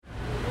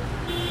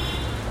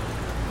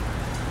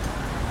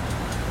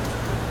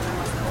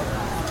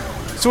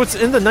So it's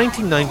in the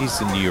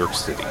 1990s in New York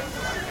City.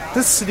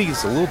 This city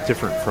is a little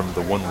different from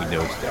the one we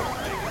know today.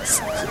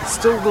 It's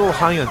still a little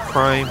high on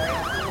crime,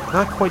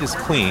 not quite as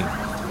clean,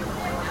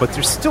 but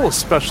there's still a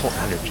special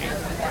energy.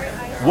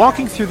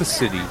 Walking through the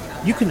city,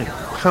 you can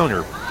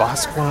encounter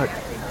Boss Squat,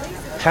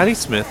 Patti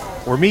Smith,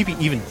 or maybe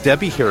even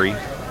Debbie Harry,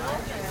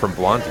 from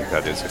Blondie,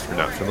 that is, if you're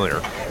not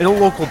familiar, in a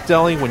local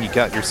deli when you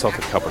got yourself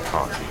a cup of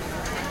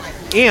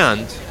coffee.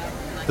 And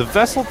the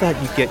vessel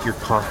that you get your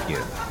coffee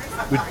in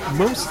would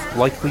most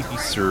likely be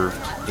served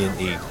in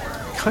a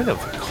kind of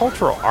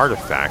cultural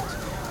artifact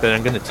that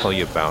I'm going to tell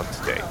you about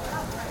today.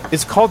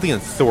 It's called the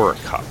Anthora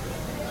Cup.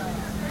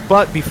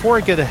 But before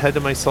I get ahead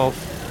of myself,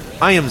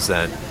 I am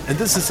Zen, and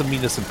this is the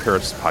Minas in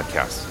Paris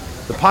podcast.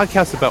 The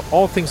podcast about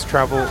all things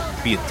travel,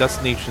 be it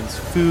destinations,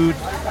 food,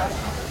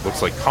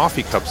 looks like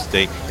coffee cups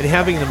today, and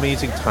having an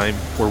amazing time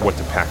or what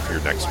to pack for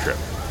your next trip.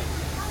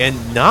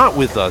 And not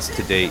with us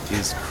today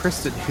is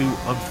Kristen, who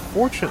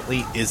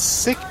unfortunately is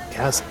sick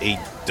as a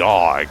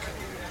dog.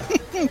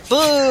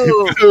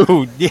 Boo!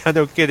 Boo! Yeah,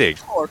 no kidding.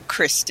 Poor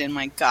Kristen,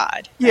 my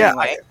God. Yeah,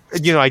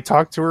 Anyway. I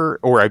talked to her,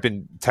 or I've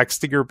been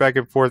texting her back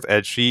and forth,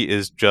 and she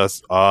is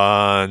just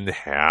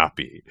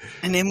unhappy.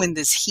 And then when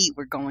this heat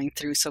we're going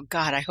through, so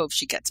God, I hope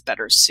she gets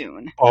better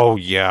soon. Oh,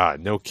 yeah,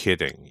 no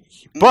kidding.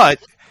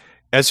 But,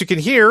 as you can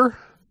hear,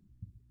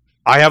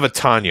 I have a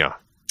Tanya.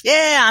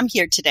 Yeah, I'm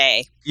here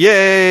today.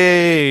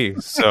 Yay!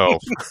 So,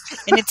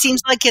 and it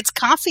seems like it's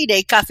coffee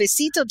day,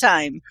 cafecito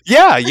time.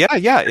 Yeah,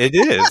 it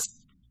is.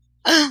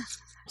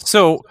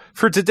 So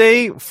for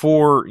today,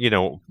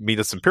 meet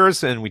us in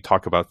Paris, and we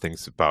talk about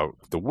things about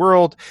the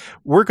world.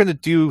 We're going to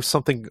do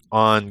something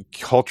on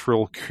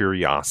cultural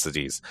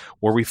curiosities,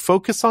 where we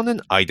focus on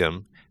an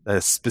item that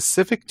is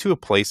specific to a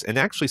place, and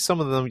actually some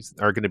of them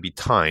are going to be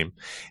time,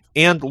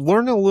 and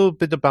learn a little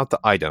bit about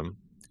the item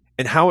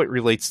and how it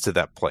relates to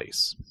that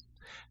place.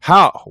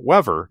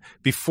 However,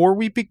 before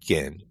we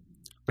begin,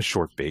 a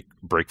short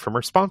break from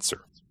our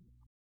sponsor.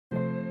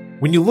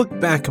 When you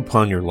look back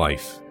upon your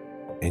life,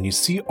 and you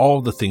see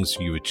all the things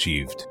you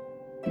achieved,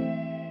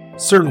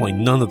 certainly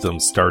none of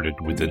them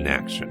started with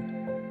inaction.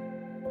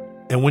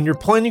 And when you're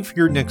planning for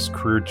your next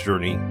career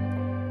journey,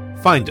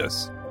 find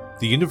us,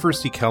 the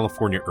University of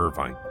California,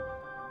 Irvine.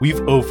 We've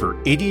over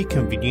 80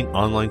 convenient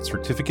online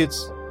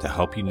certificates to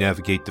help you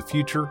navigate the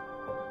future,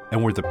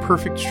 and we're the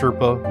perfect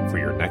Sherpa for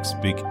your next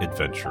big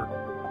adventure.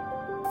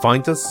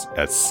 Find us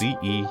at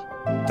ce.uci.edu.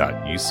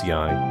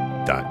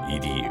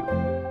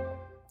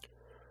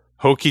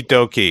 Hokey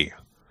dokey.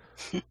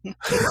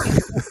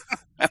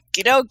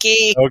 Okie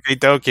dokie. Okie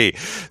dokie.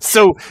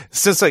 So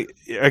since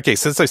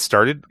I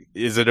started,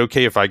 is it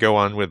okay if I go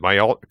on with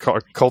my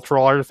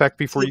cultural artifact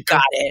before you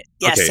got it?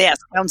 Yes, okay. Yes.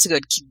 Sounds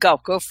good. Go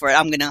for it.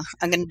 I'm gonna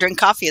drink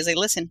coffee as I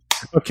listen.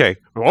 Okay.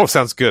 Oh,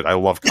 sounds good. I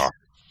love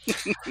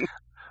coffee.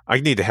 I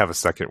need to have a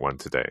second one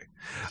today.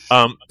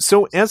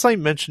 So as I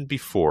mentioned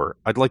before,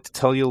 I'd like to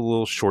tell you a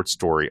little short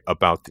story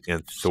about the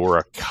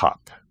Anthora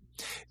Cup.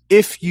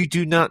 If you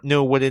do not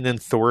know what an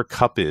Anthora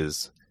Cup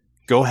is,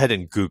 go ahead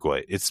and Google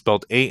it. It's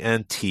spelled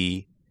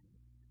Anthora.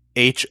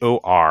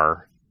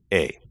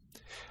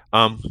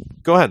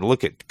 Go ahead and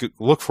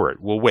look for it.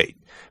 We'll wait.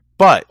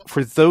 But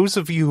for those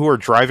of you who are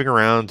driving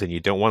around and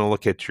you don't want to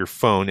look at your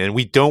phone, and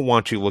we don't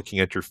want you looking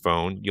at your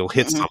phone, you'll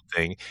hit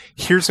something.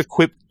 Here's a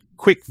quick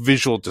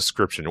visual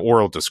description,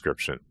 oral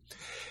description.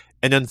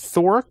 An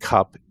Anthora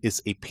Cup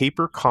is a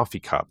paper coffee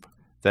cup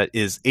that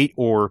is 8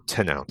 or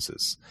 10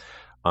 ounces.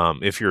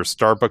 If you're a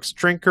Starbucks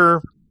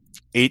drinker,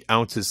 8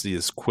 ounces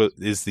is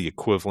the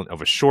equivalent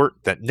of a short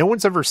that no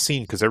one's ever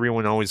seen because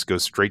everyone always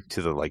goes straight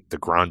to the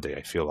grande,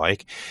 I feel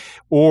like,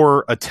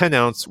 or a 10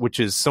 ounce, which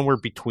is somewhere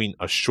between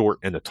a short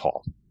and a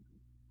tall.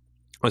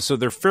 So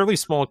they're fairly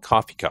small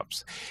coffee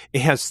cups.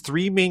 It has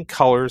 3 main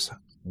colors,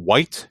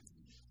 white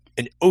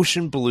and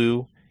ocean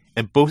blue,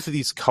 and both of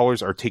these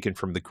colors are taken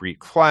from the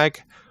Greek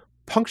flag,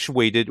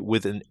 punctuated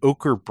with an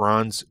ochre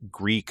bronze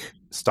Greek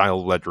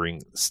style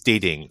lettering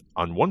stating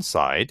on one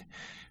side,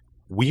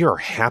 "We are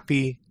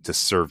happy to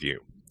serve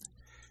you."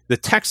 The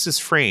text is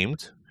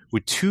framed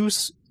with two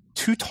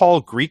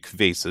tall Greek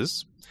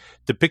vases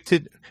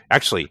depicted.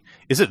 Actually,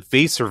 is it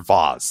vase or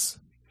vase?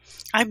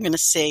 I'm going to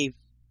say,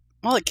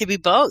 well, it could be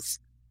both.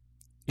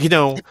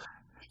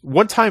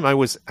 One time I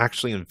was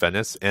actually in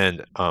Venice,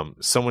 and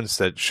someone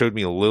showed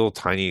me a little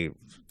tiny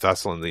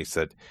vessel, and they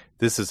said,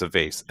 "This is a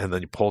vase," and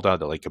then he pulled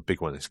out a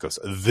big one, and he goes,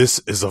 "This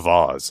is a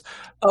vase."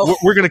 Oh.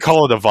 We're going to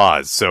call it a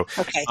vase. So,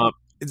 okay.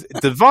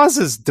 The vase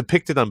is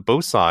depicted on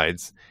both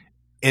sides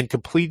and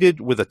completed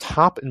with a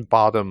top and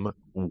bottom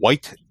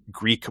white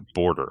Greek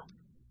border.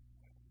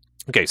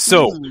 Okay,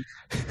 so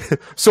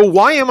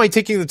why am I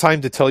taking the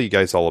time to tell you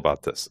guys all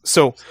about this?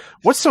 So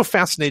what's so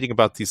fascinating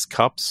about these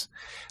cups?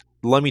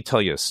 Let me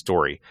tell you a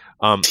story.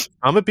 I'm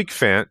a big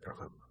fan.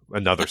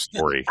 Another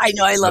story. I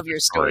know. I love your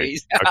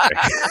stories. Okay.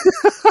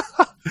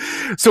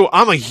 So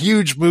I'm a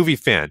huge movie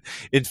fan.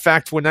 In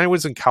fact, when I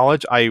was in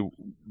college,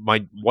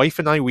 my wife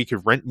and I, we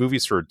could rent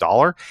movies for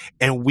 $1,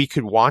 and we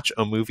could watch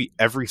a movie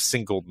every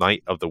single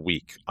night of the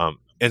week.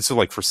 And so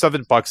like for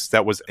 $7,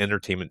 that was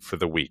entertainment for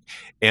the week.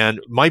 And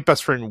my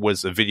best friend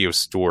was a video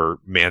store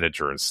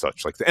manager and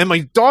such like that. And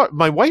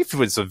my wife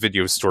was a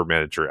video store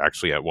manager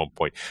actually at one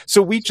point.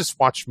 So we just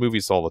watched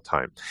movies all the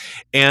time.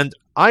 And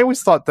I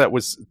always thought that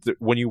was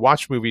when you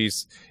watch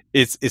movies,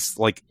 it's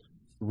like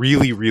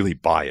really, really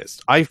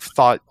biased. I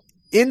thought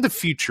in the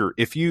future,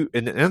 if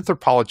an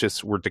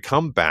anthropologist were to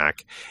come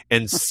back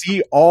and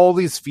see all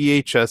these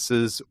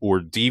VHSs or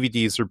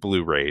DVDs or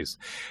Blu-rays,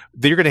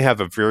 they're going to have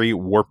a very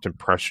warped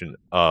impression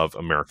of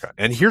America.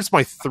 And here's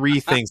my 3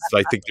 things that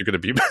I think they're going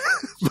to be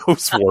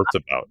most warped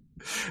about.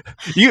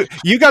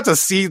 You got to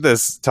see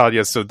this,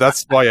 Tanya, so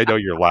that's why I know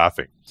you're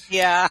laughing.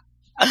 Yeah.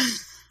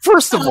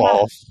 First of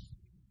all,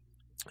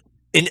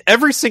 in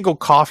every single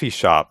coffee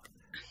shop,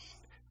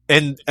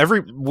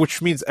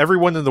 which means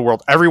everyone in the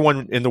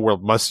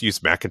world must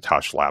use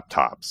Macintosh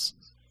laptops,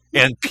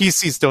 and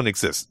PCs don't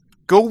exist.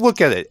 Go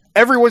look at it.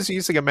 Everyone's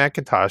using a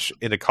Macintosh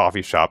in a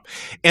coffee shop,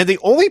 and the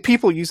only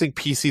people using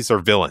PCs are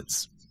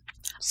villains.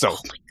 So, oh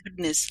my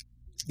goodness.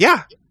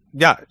 Yeah,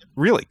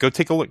 really. Go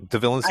take a look. The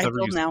villains never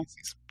use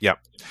PCs. Yeah.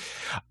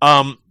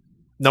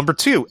 Number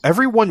 2,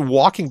 everyone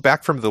walking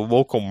back from the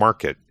local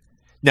market.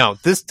 Now,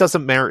 this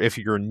doesn't matter if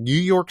you're in New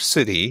York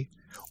City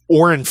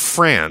or in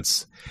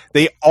France.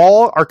 They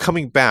all are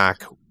coming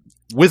back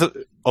with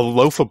a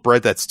loaf of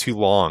bread that's too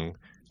long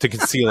to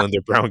conceal in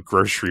their brown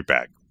grocery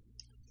bag.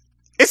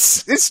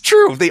 It's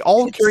true. They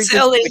all carry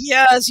silly.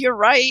 Yes, you're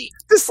right.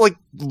 This like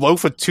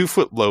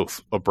 2-foot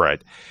loaf of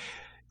bread.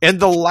 And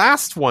the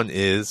last one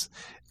is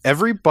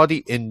everybody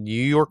in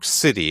New York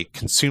City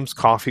consumes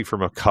coffee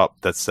from a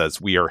cup that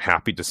says, "We are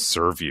happy to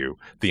serve you,"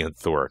 the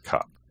Anthora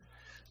cup.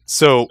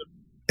 So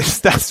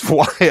that's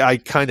why I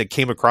kind of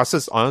came across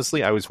this.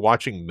 Honestly, I was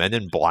watching Men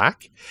in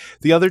Black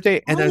the other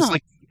day, and I was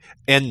like,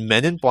 and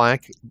Men in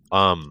Black,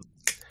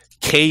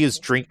 Kay was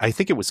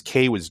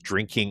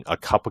drinking a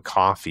cup of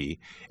coffee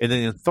in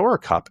an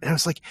Anthora cup, and I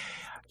was like,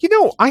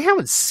 I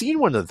haven't seen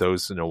one of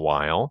those in a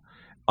while,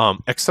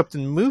 except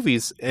in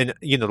movies. And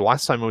the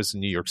last time I was in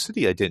New York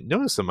City, I didn't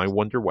notice them. I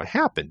wonder what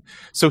happened.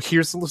 So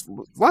here's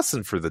the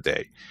lesson for the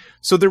day.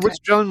 So there was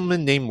a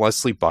gentleman named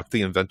Leslie Buck,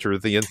 the inventor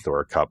of the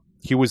Anthora cup.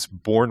 He was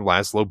born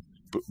Laszlo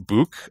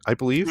Buk, I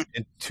believe,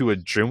 into a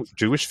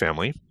Jewish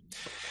family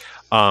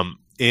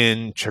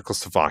in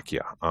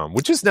Czechoslovakia,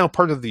 which is now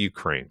part of the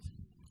Ukraine.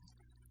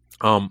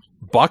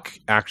 Buck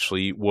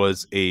actually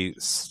was a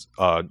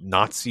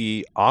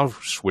Nazi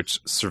Auschwitz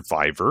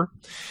survivor.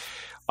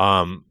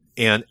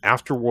 And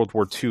after World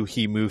War II,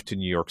 he moved to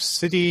New York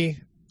City,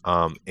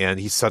 and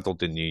he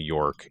settled in New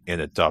York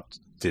and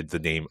adopted the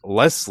name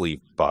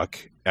Leslie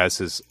Buck as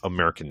his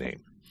American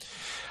name.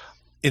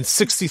 In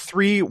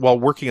 1963, while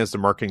working as the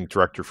marketing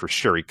director for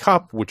Sherry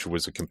Cup, which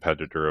was a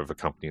competitor of a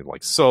company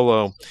like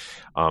Solo,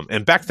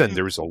 and back then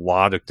there was a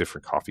lot of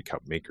different coffee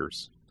cup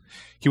makers,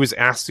 he was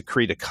asked to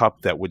create a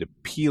cup that would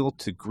appeal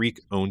to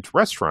Greek-owned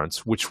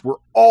restaurants, which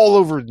were all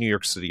over New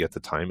York City at the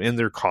time, and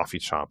their coffee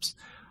shops.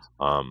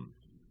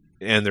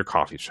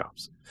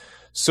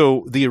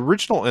 So the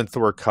original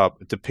Anthora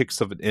cup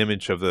depicts of an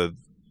image of the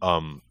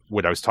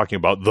what I was talking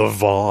about, the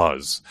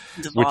vase,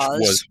 which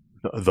was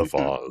the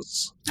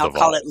vase. I'll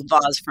call it the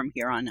vase from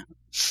here on out.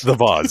 The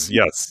vase,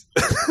 yes.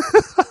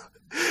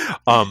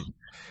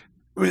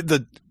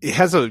 It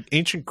has an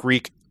ancient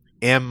Greek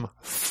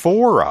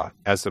amphora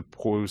as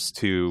opposed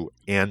to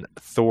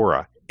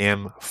anthora.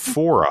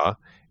 Amphora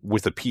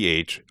with a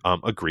PH,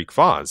 a Greek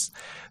vase.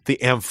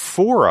 The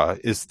amphora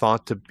is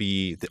thought to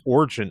be the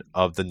origin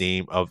of the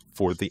name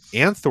for the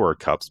Anthora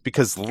cups,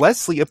 because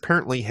Leslie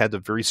apparently had a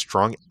very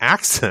strong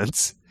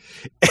accent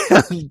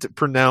and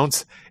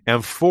pronounced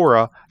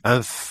amphora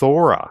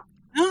Anthora.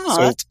 Oh,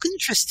 so, that's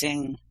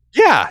interesting.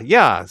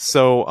 Yeah.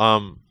 So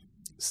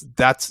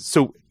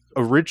so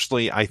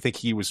originally I think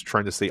he was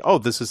trying to say, "Oh,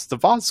 this is the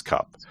vase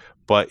cup,"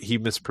 but he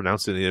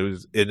mispronounced it,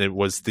 and it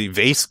was the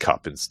vase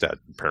cup instead,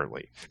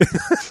 apparently.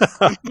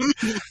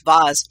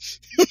 Vase.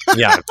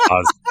 Yeah,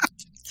 vase.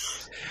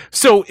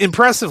 So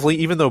impressively,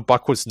 even though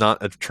Buck was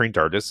not a trained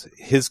artist,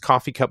 his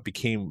coffee cup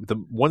became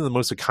one of the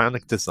most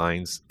iconic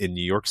designs in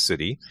New York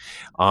City,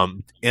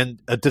 and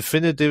a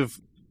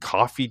definitive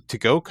coffee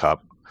to-go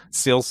cup.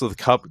 Sales of the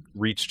cup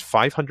reached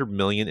 500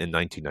 million in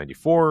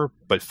 1994,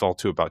 but fell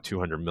to about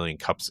 200 million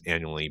cups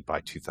annually by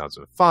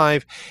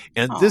 2005.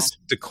 And this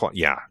decline,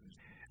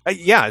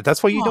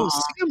 that's why you don't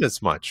see them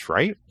as much,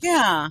 right?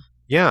 Yeah.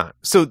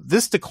 So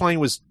this decline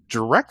was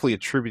directly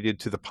attributed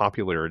to the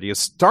popularity of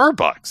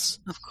Starbucks.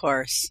 Of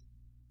course.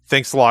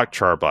 Thanks a lot,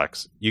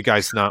 Starbucks. You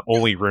guys not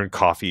only ruined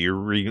coffee, you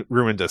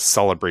ruined a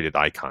celebrated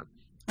icon.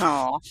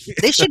 Oh,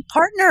 they should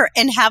partner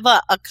and have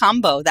a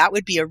combo. That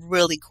would be a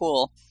really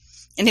cool.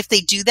 And if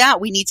they do that,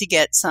 we need to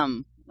get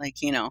some,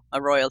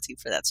 a royalty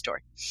for that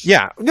story.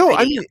 Yeah. No,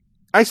 I mean,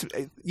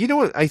 you know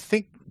what? I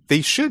think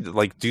they should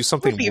do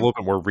something a little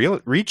bit more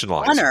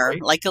regionalized. Honor,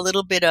 right? Like a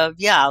little bit of,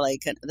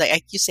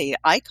 like you say,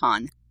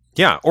 icon.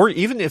 Yeah. Or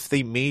even if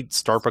they made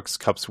Starbucks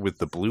cups with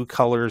the blue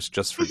colors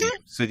just for New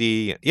York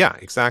City. Yeah,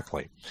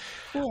 exactly.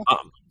 Cool.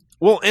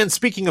 Well, and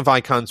speaking of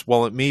icons,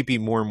 while it may be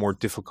more and more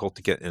difficult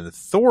to get an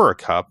Anthora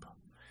cup,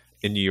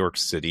 in New York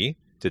City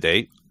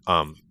today.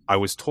 I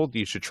was told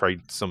you should try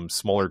some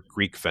smaller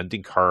Greek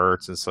vending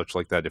carts and such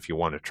like that if you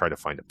want to try to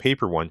find a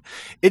paper one.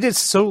 It is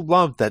so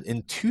loved that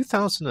in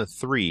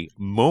 2003,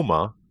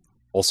 MoMA,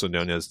 also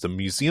known as the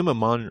Museum of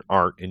Modern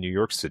Art in New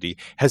York City,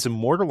 has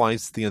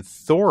immortalized the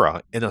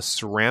Anthora in a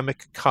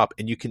ceramic cup,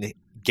 and you can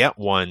get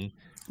one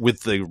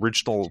with the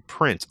original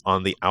print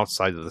on the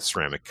outside of the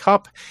ceramic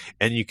cup,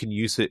 and you can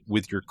use it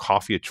with your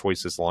coffee of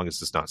choice as long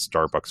as it's not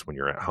Starbucks when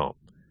you're at home.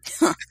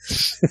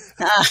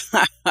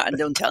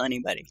 Don't tell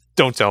anybody.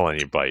 Don't tell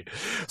anybody.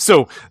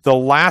 So the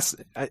last,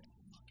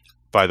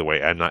 by the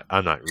way, I'm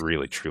not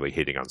really truly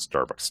hating on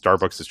Starbucks.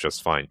 Starbucks is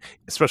just fine,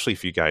 especially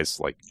if you guys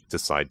like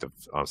decide to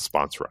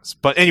sponsor us.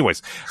 But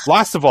anyways,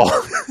 last of all,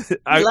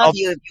 I love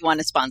you if you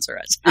want to sponsor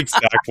us.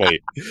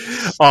 Exactly.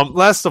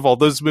 Last of all,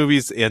 those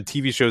movies and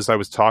TV shows I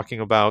was talking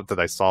about that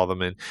I saw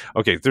them in.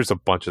 Okay, there's a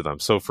bunch of them.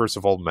 So first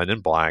of all, Men in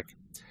Black.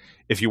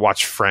 If you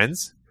watch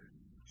Friends.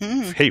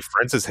 Hey,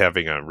 Friends is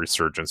having a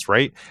resurgence,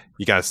 right?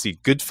 You got to see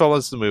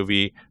Goodfellas, the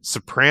movie,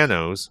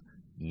 Sopranos,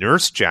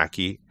 Nurse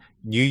Jackie,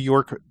 New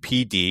York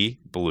PD,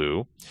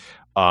 Blue,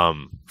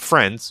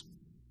 Friends.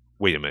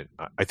 Wait a minute.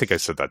 I think I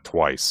said that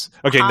twice.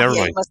 Okay, never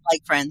mind. You must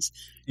like Friends.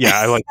 Yeah,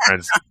 I like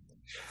Friends.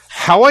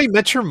 How I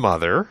Met Your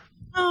Mother.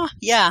 Oh,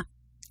 yeah.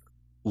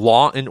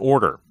 Law and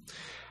Order.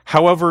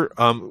 However,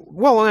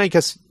 well, I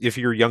guess if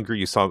you're younger,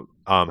 you saw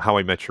How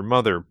I Met Your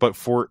Mother. But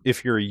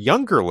if you're a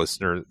younger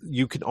listener,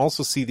 you can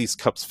also see these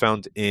cups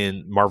found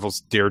in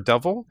Marvel's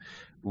Daredevil,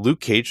 Luke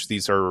Cage.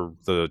 These are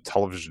the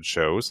television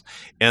shows,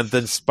 and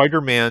then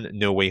Spider-Man: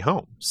 No Way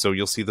Home. So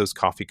you'll see those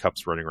coffee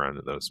cups running around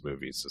in those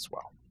movies as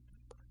well.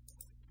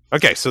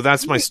 Okay, so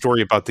that's my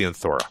story about the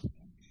Anthora.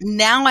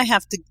 Now I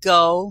have to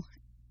go,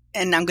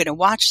 and I'm going to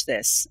watch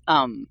this.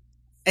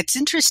 It's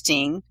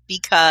interesting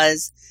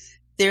because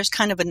there's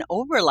kind of an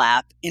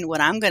overlap in what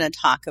I'm going to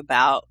talk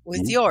about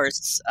with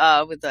yours,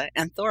 with the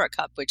Anthora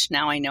cup, which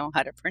now I know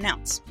how to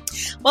pronounce.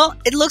 Well,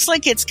 it looks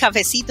like it's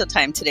cafecito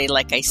time today,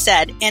 like I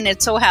said, and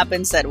it so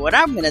happens that what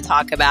I'm going to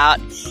talk about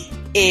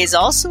is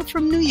also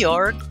from New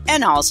York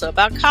and also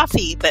about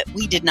coffee, but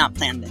we did not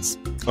plan this.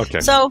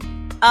 Okay. So,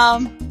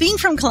 being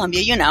from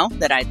Colombia, you know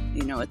that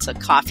it's a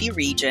coffee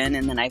region,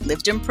 and then I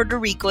lived in Puerto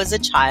Rico as a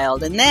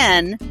child, and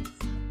then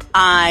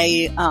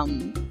I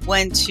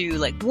went to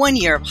like 1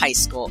 year of high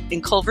school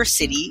in Culver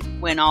City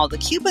when all the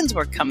Cubans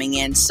were coming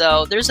in.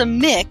 So there's a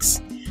mix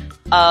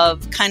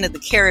of kind of the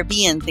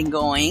Caribbean thing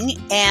going,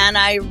 and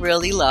I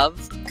really love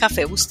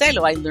Café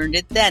Bustelo. I learned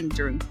it then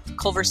during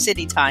Culver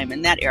City time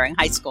in that era in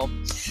high school.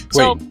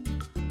 So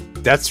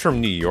that's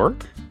from New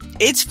York?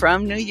 It's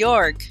from New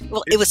York.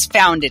 Well, it was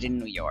founded in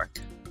New York.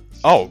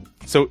 Oh,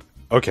 so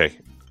okay.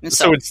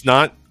 So it's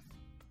not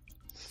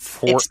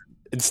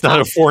it's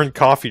not a foreign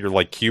coffee or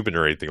like Cuban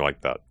or anything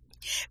like that.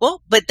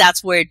 Well, but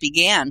that's where it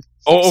began.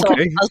 Oh,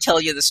 okay. So I'll tell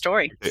you the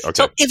story. Okay.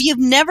 So if you've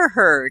never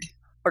heard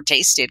or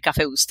tasted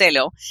Café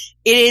Bustelo,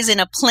 it is in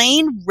a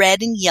plain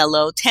red and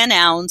yellow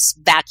 10-ounce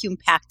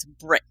vacuum-packed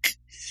brick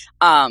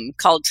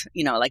called,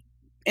 like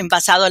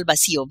envasado al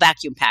vacío,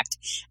 vacuum-packed.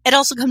 It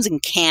also comes in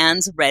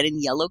cans, red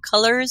and yellow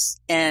colors.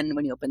 And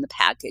when you open the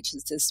package,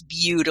 it's this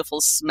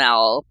beautiful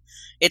smell.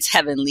 It's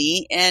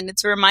heavenly. And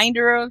it's a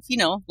reminder of,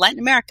 Latin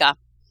America.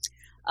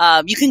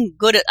 You can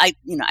go to,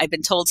 I've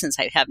been told since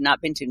I have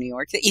not been to New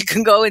York that you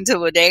can go into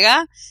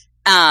Bodega,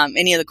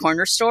 any of the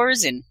corner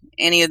stores in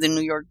any of the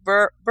New York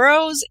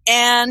boroughs,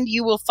 and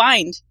you will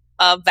find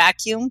a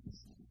vacuum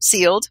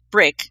sealed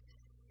brick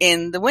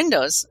in the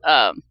windows.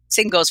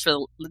 Same goes for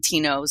the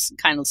Latinos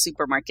kind of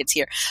supermarkets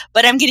here,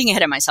 but I'm getting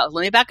ahead of myself.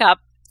 Let me back up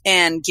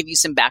and give you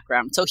some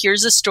background. So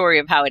here's a story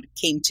of how it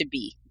came to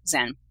be,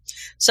 Zen.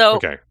 So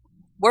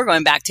we're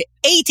going back to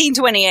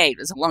 1828. It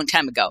was a long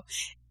time ago.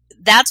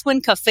 That's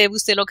when Café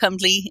Bustelo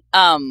Company,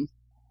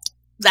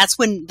 that's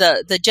when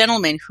the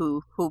gentleman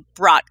who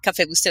brought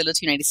Café Bustelo to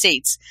the United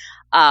States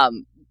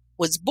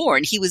was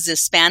born. He was a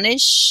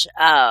Spanish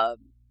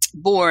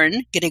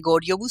born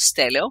Gregorio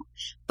Bustelo,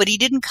 but he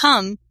didn't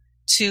come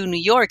to New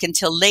York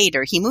until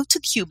later. He moved to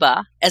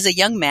Cuba as a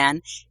young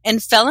man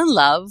and fell in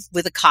love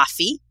with a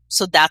coffee.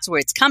 So that's where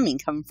it's coming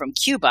from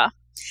Cuba.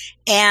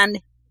 And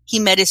he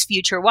met his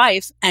future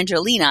wife,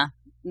 Angelina.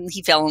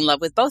 He fell in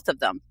love with both of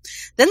them.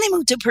 Then they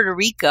moved to Puerto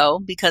Rico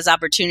because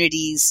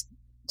opportunities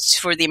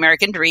for the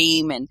American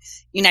dream and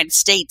United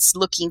States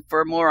looking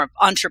for more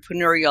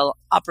entrepreneurial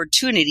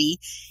opportunity.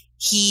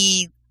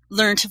 He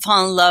learned to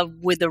fall in love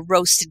with the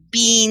roasted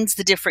beans,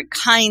 the different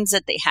kinds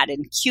that they had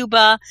in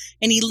Cuba,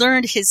 and he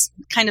learned his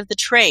kind of the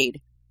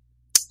trade.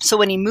 So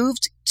when he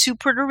moved to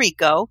Puerto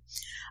Rico,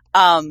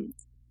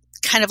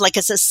 kind of like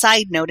as a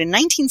side note, in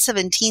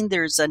 1917,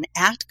 there's an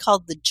act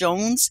called the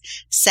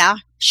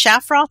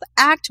Jones-Shafroth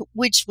Act,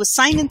 which was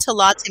signed into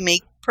law to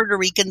make Puerto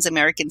Ricans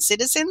American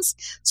citizens.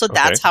 So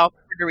that's how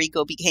Puerto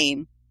Rico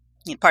became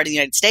part of the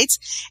United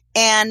States.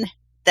 And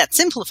that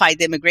simplified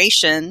the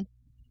immigration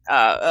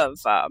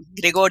of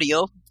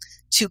Gregorio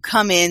to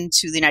come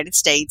into the United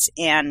States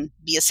and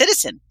be a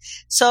citizen.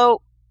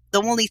 So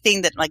the only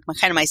thing that, like,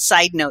 kind of my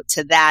side note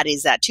to that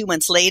is that 2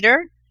 months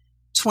later,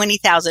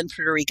 20,000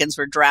 Puerto Ricans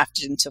were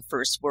drafted into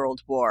First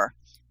World War.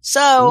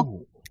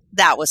 So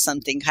that was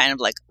something kind of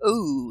like,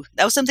 ooh,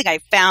 that was something I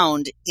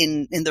found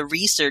in the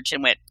research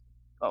and went,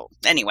 oh,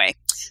 anyway.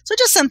 So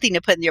just something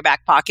to put in your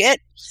back pocket.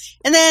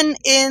 And then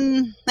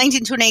in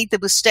 1928, the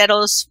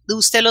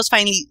Bustelos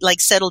finally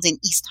settled in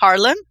East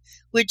Harlem,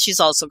 which is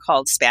also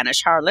called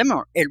Spanish Harlem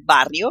or El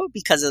Barrio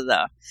because of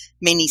the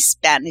many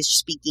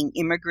Spanish-speaking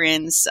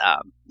immigrants,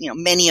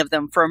 many of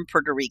them from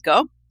Puerto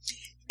Rico.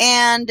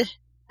 And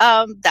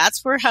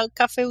that's where how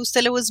Café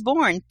Bustelo was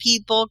born.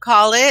 People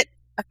call it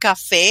a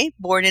café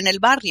born in El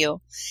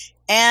Barrio.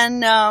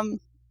 And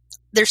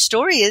their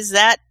story is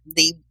that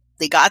they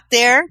got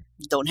there,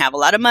 don't have a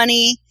lot of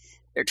money.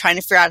 They're trying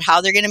to figure out how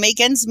they're going to make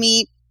ends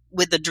meet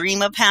with the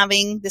dream of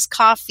having this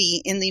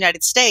coffee in the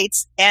United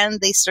States.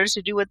 And they started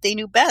to do what they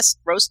knew best,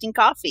 roasting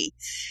coffee.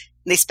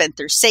 They spent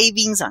their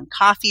savings on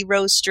coffee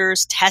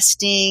roasters,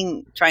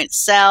 testing, trying to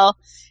sell,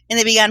 and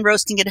they began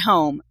roasting at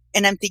home.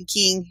 And I'm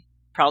thinking,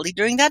 probably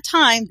during that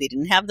time, they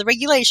didn't have the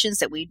regulations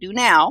that we do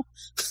now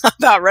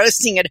about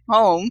roasting at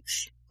home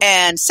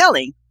and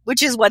selling,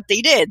 which is what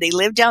they did. They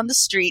lived down the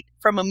street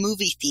from a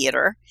movie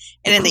theater,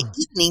 and in the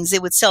evenings, they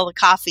would sell the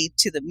coffee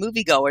to the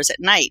moviegoers at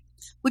night,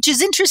 which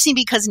is interesting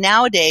because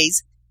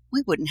nowadays,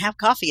 we wouldn't have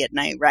coffee at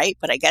night, right?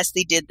 But I guess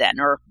they did then.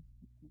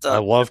 I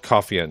love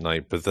coffee at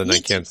night, but then I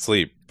can't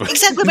sleep.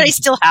 Exactly, but I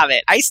still have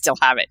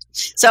it.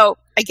 So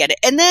I get it.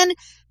 And then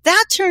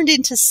that turned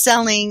into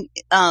selling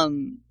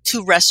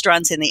to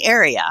restaurants in the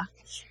area,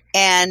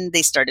 and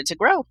they started to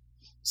grow.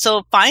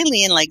 So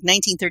finally, in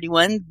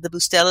 1931, the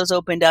Bustelos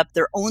opened up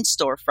their own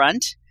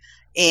storefront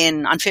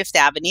on Fifth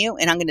Avenue,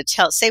 and I'm going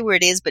to say where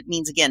it is, but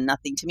means again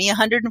nothing to me.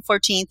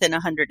 114th and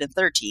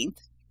 113th.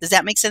 Does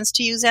that make sense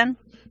to you, Zen?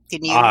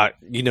 Can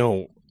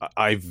you?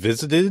 I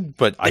visited,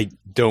 but I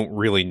don't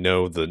really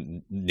know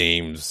the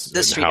names.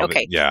 The street,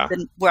 okay. Yeah.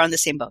 Then we're on the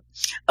same boat.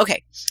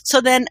 Okay.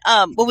 So then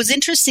what was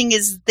interesting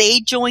is they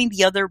joined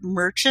the other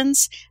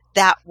merchants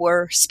that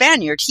were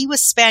Spaniard. He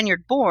was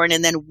Spaniard born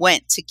and then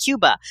went to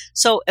Cuba.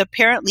 So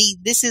apparently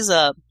this is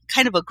a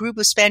kind of a group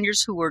of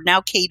Spaniards who were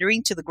now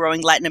catering to the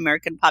growing Latin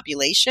American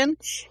population.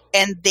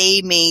 And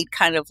they made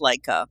kind of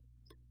like a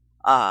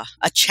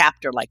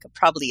chapter,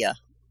 probably a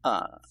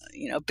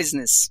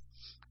business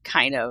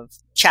kind of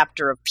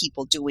chapter of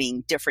people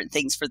doing different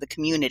things for the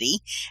community.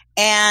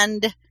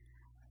 And,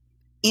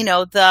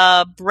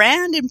 the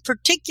brand in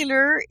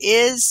particular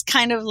is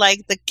kind of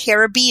like the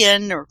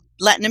Caribbean or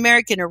Latin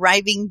American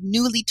arriving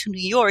newly to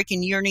New York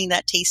and yearning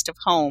that taste of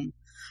home.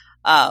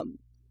 And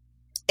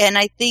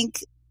I think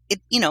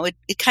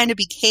it kind of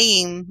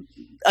became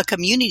a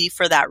community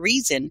for that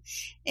reason.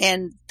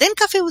 And then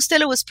Café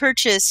Bustelo was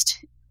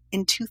purchased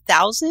in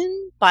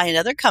 2000 by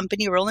another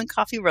company, Roland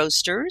Coffee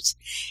Roasters.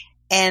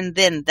 And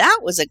then that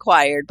was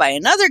acquired by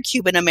another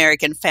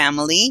Cuban-American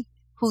family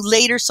who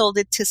later sold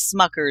it to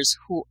Smuckers,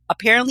 who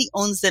apparently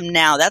owns them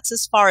now. That's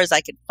as far as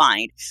I could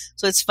find.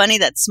 So it's funny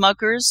that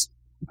Smuckers,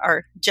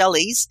 our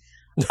jellies,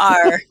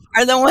 are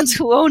the ones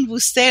who own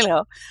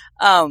Bustelo.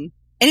 And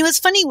it was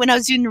funny when I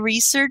was doing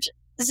research,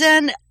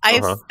 Zen, I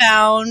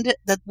found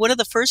that one of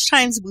the first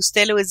times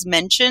Bustelo is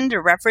mentioned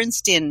or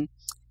referenced in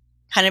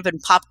kind of in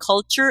pop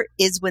culture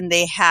is when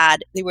they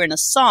were in a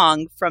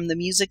song from the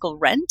musical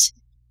Rent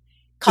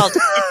called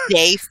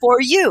Today for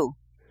You.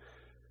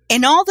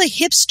 And all the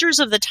hipsters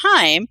of the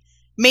time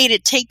made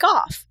it take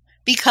off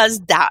because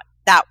that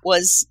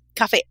was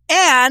cafe.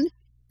 And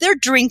they're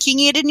drinking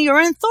it in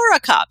your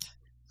Anthora cup.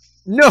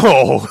 No.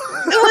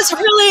 It was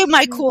really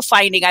my cool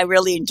finding. I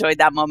really enjoyed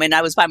that moment.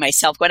 I was by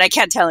myself going, I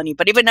can't tell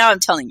anybody, but now I'm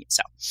telling you.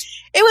 So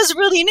it was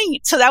really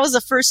neat. So that was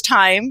the first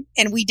time,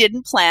 and we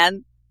didn't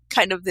plan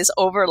kind of this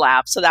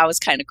overlap. So that was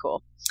kind of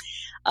cool.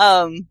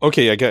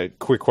 Okay, I got a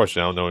quick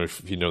question. I don't know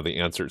if you know the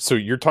answer. So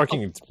you're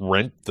talking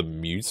Rent the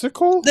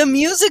musical? The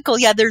musical,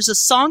 yeah. There's a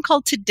song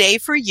called Today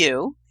for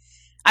You.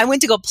 I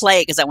went to go play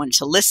it because I wanted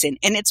to listen.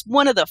 And it's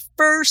one of the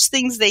first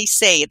things they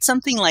say. It's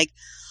something like,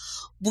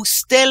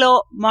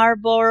 Bustelo,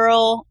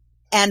 Marlboro,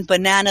 and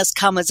bananas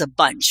come as a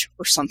bunch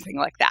or something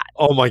like that.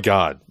 Oh my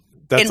God.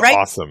 That's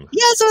awesome.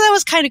 Yeah, so that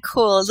was kind of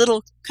cool. A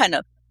little kind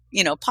of,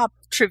 pop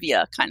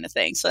trivia kind of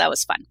thing. So that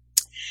was fun.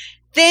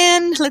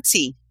 Then, let's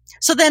see.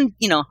 So then,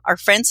 our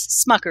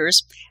friends,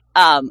 Smuckers,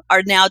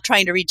 are now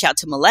trying to reach out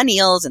to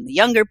millennials and the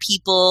younger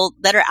people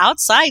that are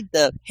outside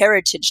the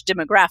heritage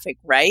demographic,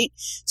 right?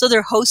 So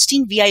they're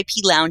hosting VIP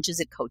lounges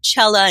at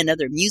Coachella and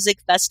other music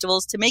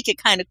festivals to make it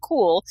kind of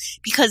cool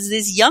because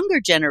this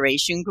younger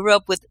generation grew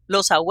up with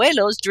los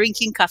abuelos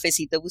drinking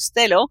cafecito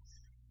Bustelo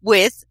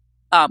with,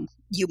 I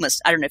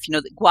don't know if you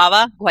know the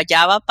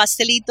guayaba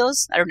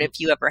pastelitos. I don't know if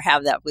you ever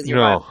have that with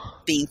your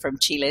being from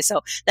Chile.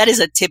 So that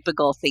is a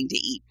typical thing to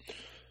eat.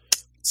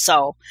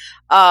 So,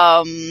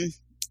 I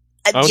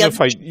don't know if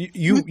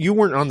you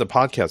weren't on the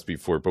podcast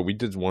before, but we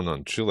did one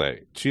on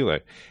Chile,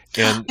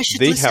 and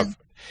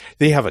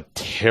they have a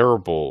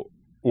terrible,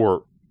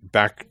 or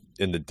back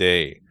in the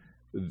day,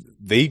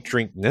 they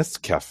drink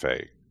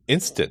Nescafe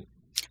instant.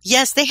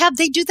 Yes, they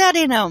do that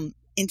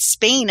in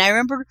Spain. I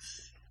remember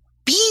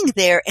being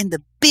there and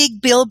the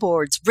big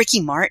billboards,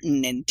 Ricky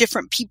Martin and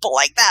different people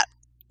like that.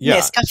 Yeah.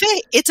 Nescafe,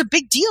 it's a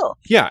big deal.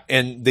 Yeah,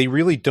 and they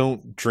really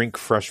don't drink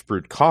fresh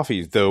brewed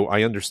coffee, though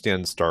I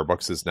understand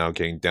Starbucks is now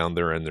getting down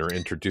there and they're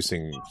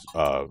introducing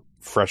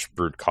fresh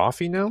brewed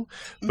coffee now.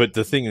 But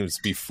the thing is,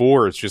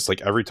 before, it's just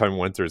like every time I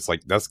went there, it's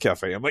like,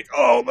 Nescafe. I'm like,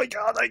 oh my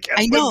God, I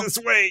can't live this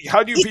way.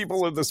 How do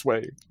people live this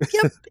way?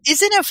 Yep.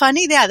 Isn't it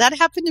funny? Yeah, that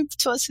happened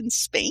to us in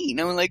Spain.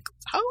 I'm like,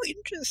 how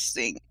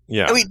interesting.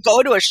 Yeah. And we'd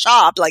go to a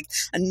shop, like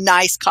a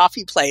nice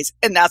coffee place,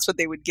 and that's what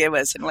they would give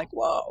us. And like,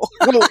 whoa.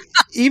 Well,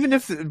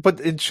 but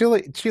in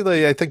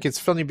Chile, I think it's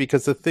funny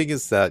because the thing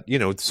is that,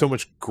 so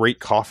much great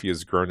coffee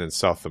is grown in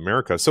South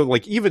America. So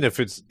like, even if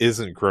it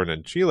isn't grown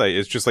in Chile,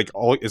 it's just like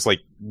it's like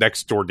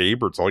next door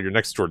neighbors. All your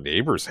next door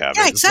neighbors have it.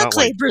 Yeah,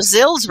 exactly. Like,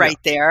 Brazil's right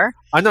there.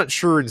 I'm not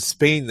sure in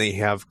Spain they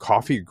have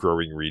coffee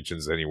growing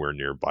regions anywhere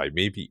nearby.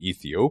 Maybe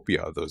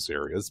Ethiopia, those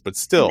areas, but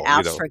still, in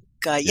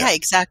Africa. Yeah,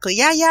 exactly.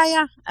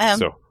 Yeah.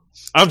 So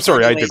I'm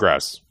sorry, I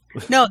digress.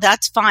 No,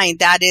 that's fine.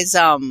 That is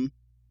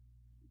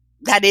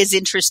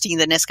interesting.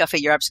 The Nescafe,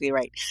 you're absolutely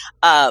right.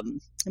 Let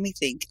me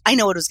think. I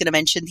know what I was going to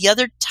mention. The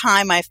other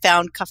time I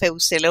found Café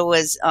Bustelo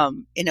was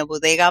in a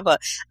bodega,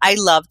 but I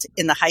loved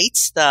In the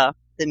Heights, the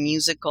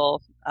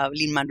musical of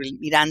Lin-Manuel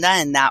Miranda,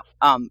 and that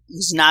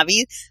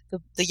Usnavi,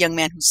 the young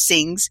man who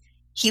sings.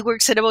 He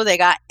works at a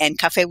bodega, and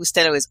Café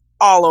Bustelo is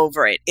all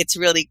over it. It's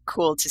really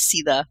cool to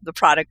see the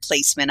product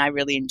placement. I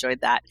really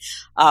enjoyed that.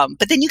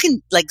 But then you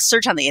can like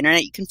search on the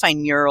internet. You can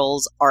find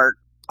murals, art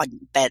on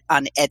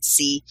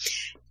Etsy.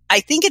 I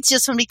think it's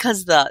just fun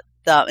because and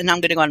I'm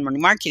going to go on the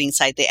marketing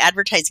side. The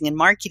advertising and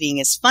marketing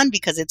is fun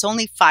because it's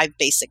only 5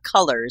 basic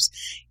colors.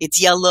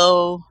 It's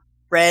yellow,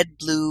 red,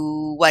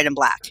 blue, white, and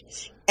black.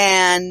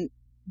 And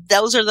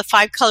those are the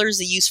 5 colors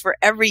they use for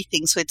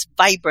everything. So it's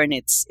vibrant.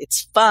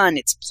 It's fun.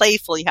 It's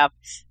playful. You have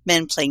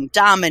men playing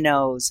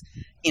dominoes,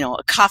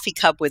 a coffee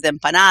cup with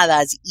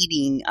empanadas,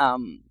 eating,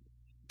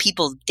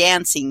 people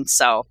dancing.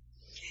 So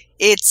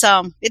it's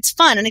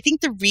fun. And I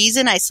think the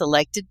reason I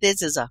selected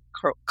this as a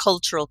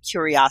cultural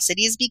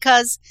curiosity is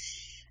because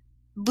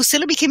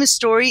Bustelo became a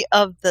story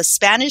of the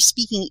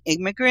Spanish-speaking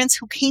immigrants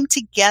who came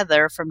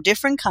together from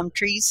different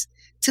countries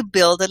to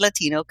build a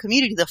Latino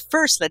community, the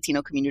first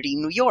Latino community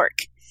in New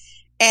York.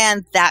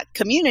 And that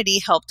community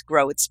helped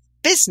grow its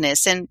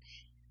business. And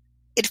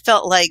it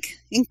felt like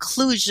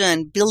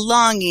inclusion,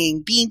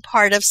 belonging, being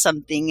part of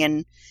something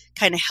and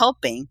kind of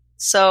helping.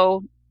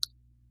 So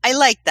I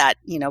like that,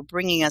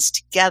 bringing us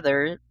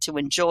together to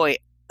enjoy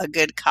a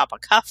good cup of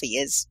coffee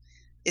is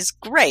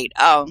great.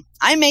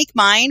 I make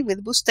mine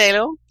with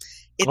Bustelo.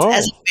 It's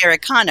as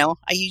Americano.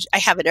 I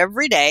have it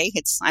every day.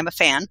 I'm a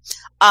fan.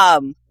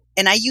 And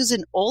I use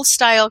an old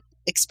style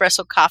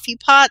espresso coffee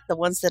pot, the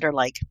ones that are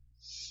like,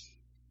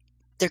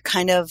 they're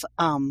kind of,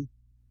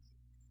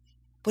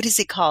 what is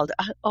it called?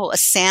 A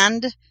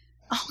sand.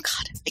 Oh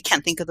God, I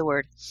can't think of the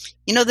word.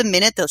 The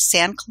minute those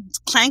sand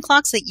clang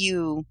clocks that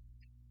you.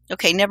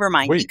 Okay, never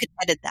mind. Wait, you can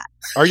edit that.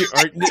 Wait,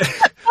 I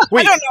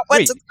don't know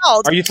what's it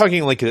called. Are you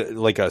talking like a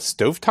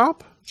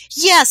stovetop?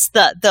 Yes,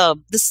 I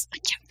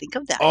can't think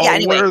of that. Oh, yeah,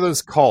 anyway. What are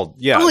those called?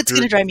 Yeah, it's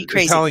going to drive me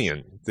crazy.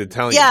 The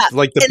Italian, yeah,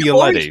 like the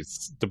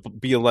Bialettes, the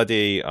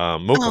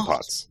Bialette mocha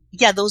pots.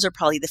 Yeah, those are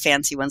probably the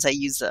fancy ones. I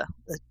use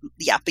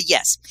but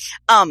yes,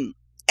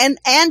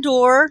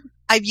 or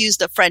I've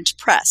used a French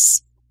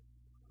press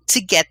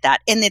to get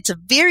that, and it's a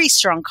very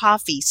strong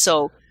coffee,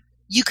 so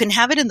you can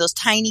have it in those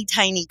tiny,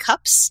 tiny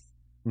cups.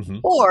 Mm-hmm.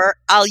 Or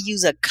I'll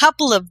use a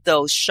couple of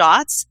those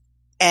shots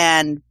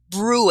and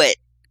brew it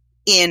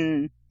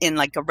in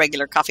like a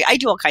regular coffee. I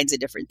do all kinds of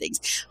different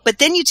things. But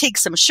then you take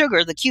some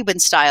sugar, the Cuban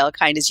style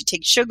kind is you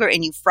take sugar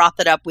and you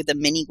froth it up with a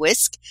mini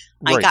whisk.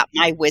 Right. I got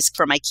my whisk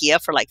from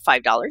IKEA for like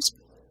 $5.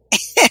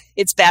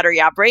 It's battery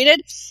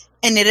operated.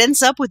 And it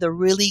ends up with a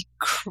really,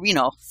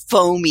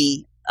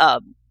 foamy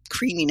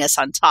creaminess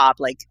on top.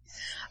 Like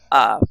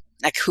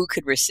who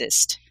could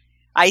resist?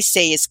 I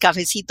say it's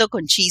cafecito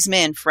con chisme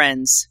and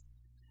friends.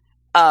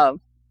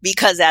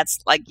 Because that's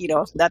like,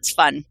 that's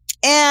fun.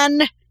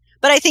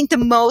 But I think the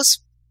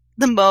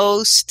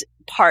most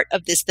part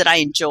of this that I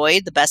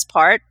enjoyed, the best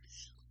part,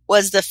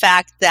 was the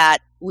fact that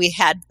we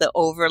had the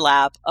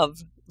overlap of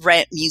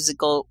Rent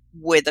musical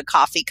with a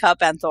coffee cup,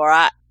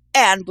 Anthora,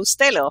 and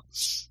Bustelo.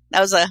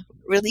 That was a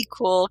really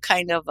cool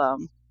kind of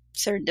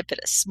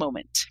serendipitous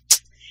moment.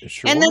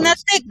 Sure and then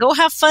that's it. Go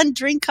have fun,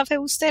 drink Café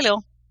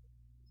Bustelo.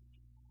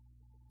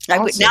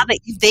 Awesome. Now that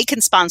they can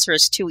sponsor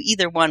us too,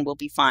 either one will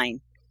be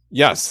fine.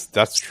 Yes,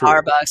 that's true.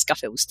 Starbucks,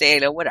 Café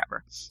Bustelo,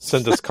 whatever.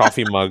 Send us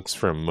coffee mugs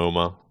from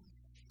MoMA.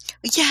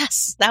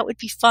 Yes, that would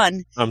be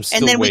fun. I'm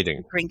still waiting.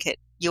 We can drink it.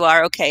 You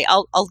are? Okay.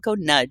 I'll go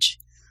nudge.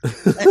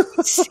 Let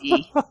me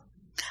see.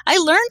 I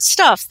learned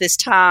stuff this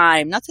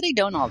time. Not that I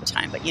don't all the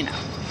time, but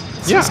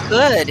It's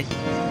good.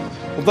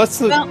 Well, that's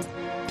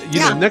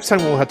next time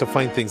we'll have to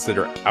find things that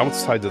are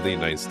outside of the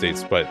United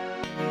States, but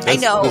I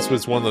know. This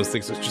was one of those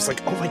things that's just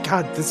like, oh my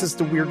God, this is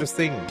the weirdest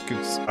thing.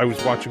 Because I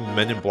was watching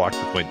Men in Black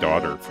with my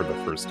daughter for the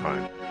first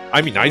time.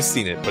 I mean, I've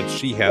seen it, but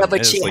she hasn't. Yeah,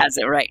 but she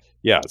hasn't, right.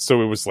 Yeah,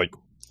 so it was like,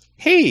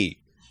 hey,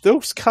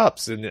 those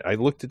cups, and I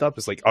looked it up.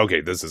 It's like,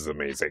 okay, this is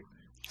amazing.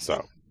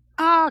 So.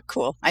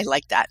 Cool. I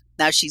like that.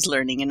 Now she's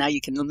learning, and now you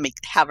can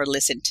have her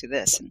listen to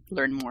this and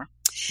learn more.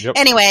 Yep.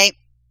 Anyway,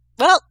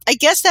 well, I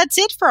guess that's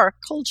it for our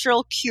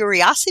cultural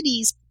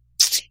curiosities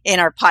in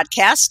our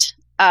podcast.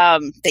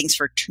 Thanks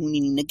for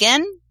tuning in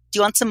again. Do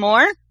you want some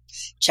more?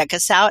 Check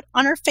us out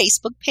on our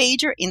Facebook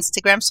page or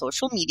Instagram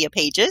social media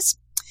pages.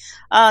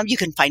 You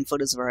can find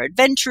photos of our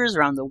adventures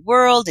around the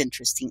world,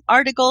 interesting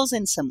articles,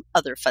 and some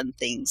other fun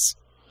things.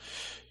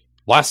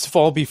 Last of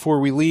all, before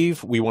we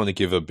leave, we want to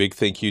give a big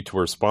thank you to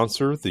our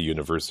sponsor, the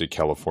University of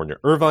California,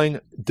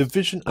 Irvine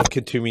Division of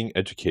Continuing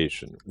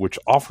Education, which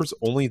offers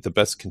only the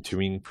best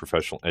continuing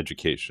professional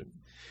education.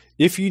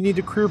 If you need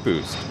a career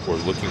boost or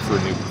looking for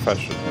a new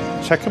profession,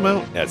 check them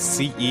out at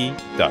ce.uci.edu.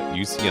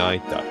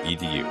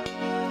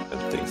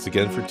 And thanks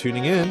again for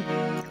tuning in.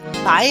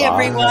 Bye.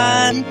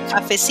 Everyone.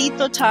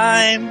 Cafecito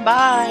time.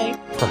 Bye.